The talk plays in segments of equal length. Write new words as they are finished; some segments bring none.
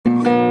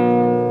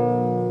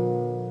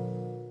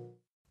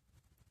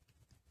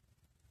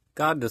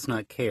God does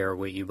not care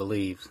what you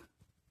believe.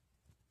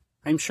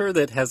 I'm sure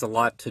that has a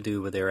lot to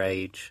do with their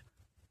age.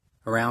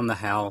 Around the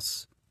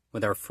house,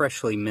 with our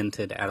freshly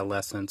minted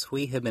adolescents,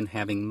 we have been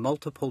having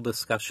multiple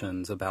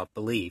discussions about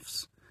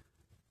beliefs.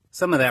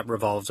 Some of that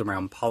revolves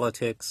around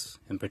politics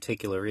and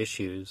particular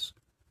issues.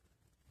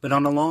 But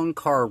on a long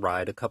car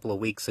ride a couple of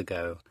weeks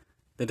ago,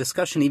 the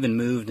discussion even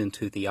moved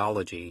into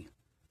theology,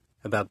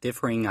 about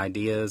differing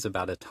ideas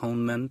about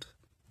atonement,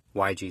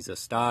 why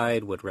Jesus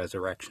died, what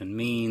resurrection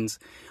means,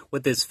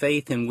 what this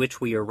faith in which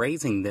we are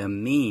raising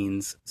them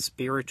means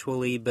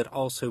spiritually but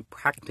also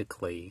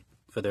practically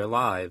for their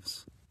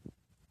lives.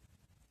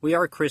 We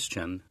are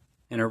Christian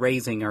and are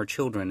raising our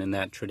children in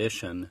that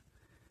tradition,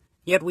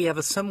 yet we have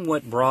a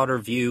somewhat broader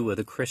view of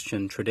the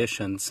Christian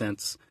tradition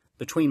since,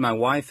 between my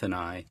wife and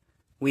I,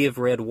 we have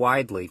read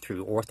widely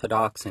through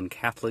Orthodox and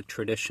Catholic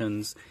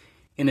traditions,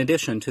 in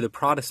addition to the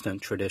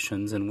Protestant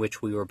traditions in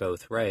which we were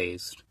both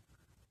raised.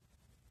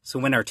 So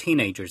when our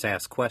teenagers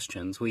ask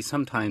questions, we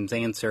sometimes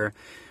answer,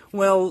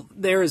 well,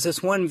 there is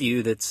this one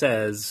view that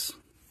says,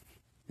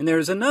 and there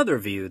is another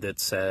view that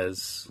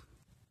says,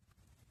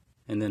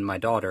 and then my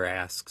daughter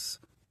asks,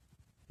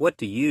 what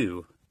do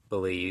you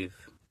believe?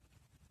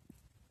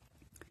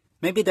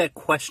 Maybe that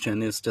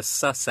question is to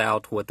suss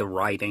out what the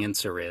right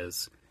answer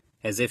is,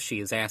 as if she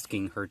is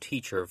asking her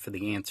teacher for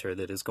the answer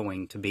that is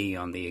going to be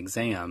on the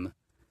exam.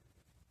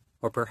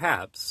 Or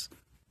perhaps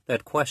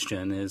that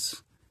question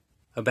is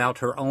about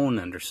her own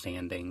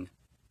understanding,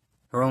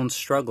 her own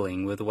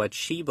struggling with what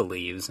she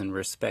believes in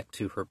respect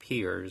to her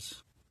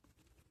peers.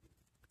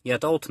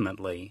 Yet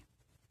ultimately,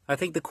 I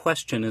think the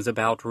question is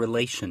about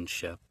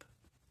relationship.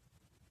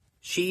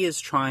 She is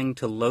trying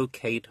to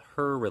locate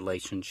her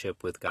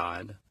relationship with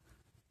God,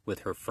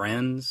 with her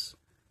friends,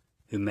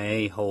 who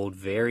may hold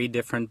very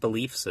different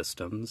belief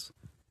systems,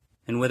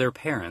 and with her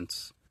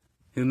parents,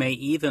 who may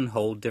even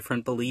hold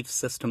different belief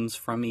systems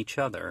from each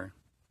other.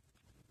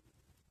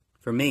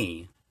 For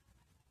me,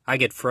 I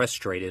get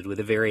frustrated with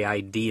the very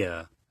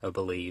idea of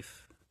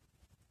belief.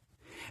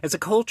 As a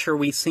culture,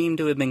 we seem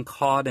to have been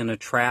caught in a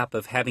trap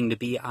of having to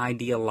be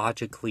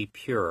ideologically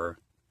pure,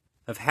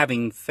 of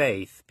having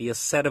faith be a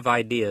set of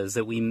ideas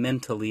that we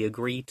mentally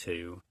agree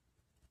to.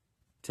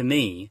 To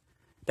me,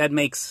 that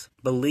makes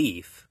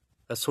belief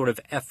a sort of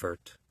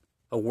effort,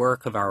 a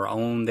work of our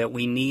own that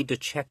we need to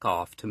check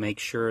off to make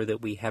sure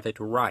that we have it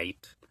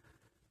right,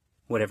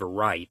 whatever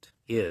right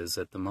is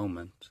at the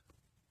moment.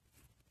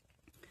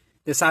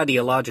 This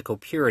ideological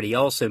purity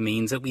also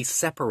means that we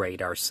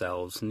separate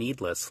ourselves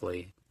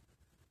needlessly.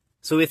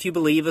 So if you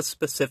believe a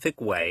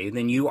specific way,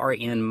 then you are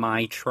in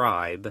my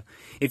tribe.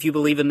 If you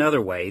believe another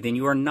way, then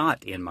you are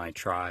not in my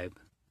tribe.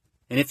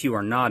 And if you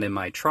are not in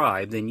my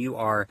tribe, then you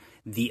are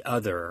the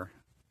other,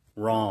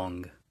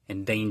 wrong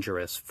and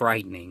dangerous,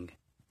 frightening,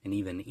 and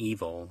even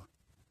evil.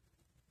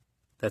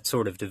 That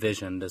sort of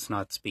division does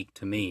not speak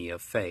to me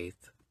of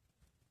faith.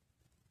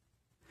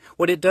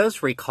 What it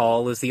does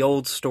recall is the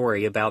old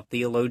story about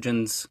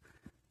theologians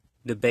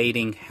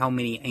debating how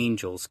many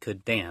angels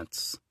could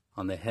dance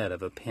on the head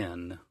of a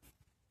pin.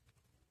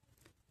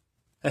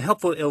 A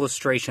helpful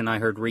illustration I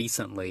heard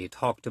recently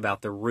talked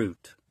about the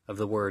root of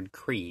the word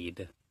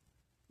creed,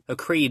 a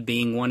creed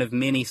being one of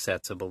many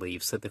sets of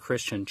beliefs that the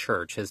Christian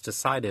church has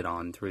decided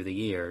on through the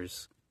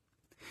years.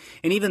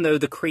 And even though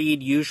the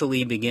creed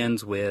usually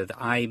begins with,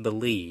 I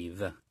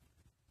believe,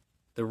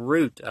 the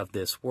root of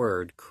this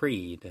word,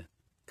 creed,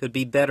 could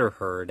be better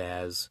heard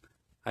as,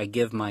 I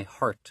give my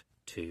heart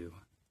to.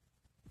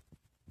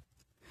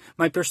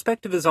 My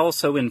perspective is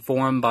also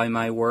informed by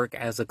my work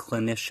as a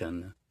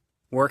clinician.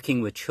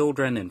 Working with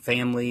children and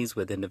families,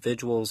 with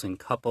individuals and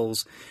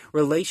couples,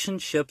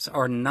 relationships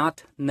are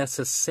not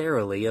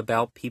necessarily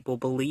about people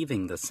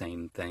believing the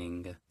same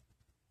thing.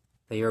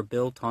 They are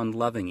built on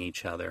loving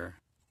each other,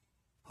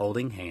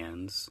 holding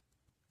hands,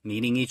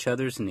 meeting each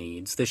other's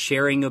needs, the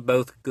sharing of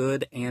both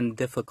good and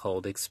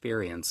difficult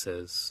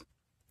experiences.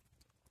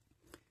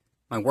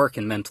 My work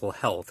in mental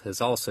health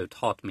has also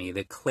taught me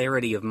that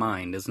clarity of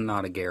mind is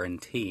not a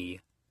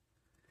guarantee.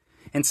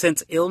 And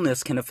since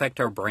illness can affect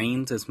our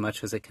brains as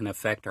much as it can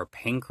affect our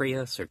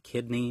pancreas or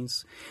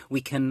kidneys,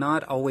 we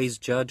cannot always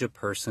judge a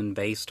person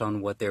based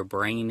on what their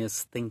brain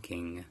is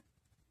thinking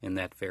in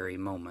that very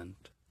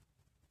moment.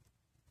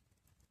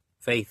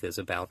 Faith is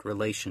about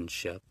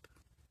relationship.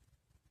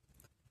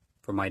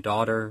 For my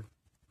daughter,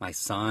 my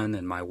son,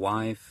 and my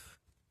wife,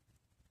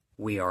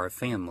 we are a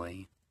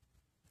family.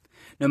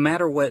 No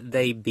matter what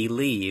they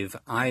believe,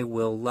 I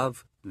will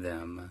love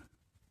them.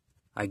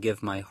 I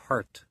give my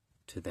heart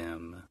to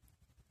them.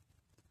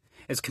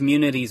 As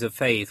communities of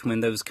faith,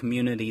 when those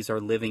communities are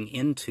living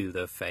into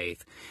the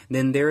faith,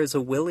 then there is a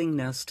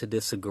willingness to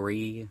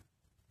disagree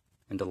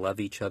and to love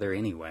each other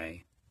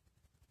anyway.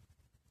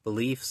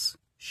 Beliefs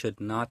should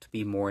not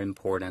be more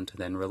important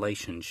than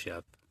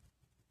relationship.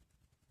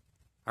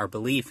 Our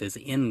belief is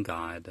in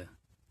God.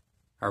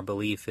 Our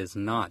belief is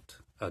not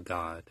a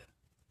God.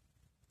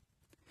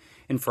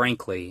 And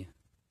frankly,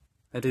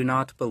 I do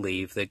not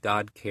believe that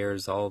God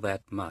cares all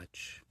that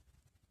much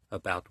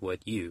about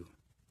what you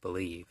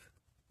believe.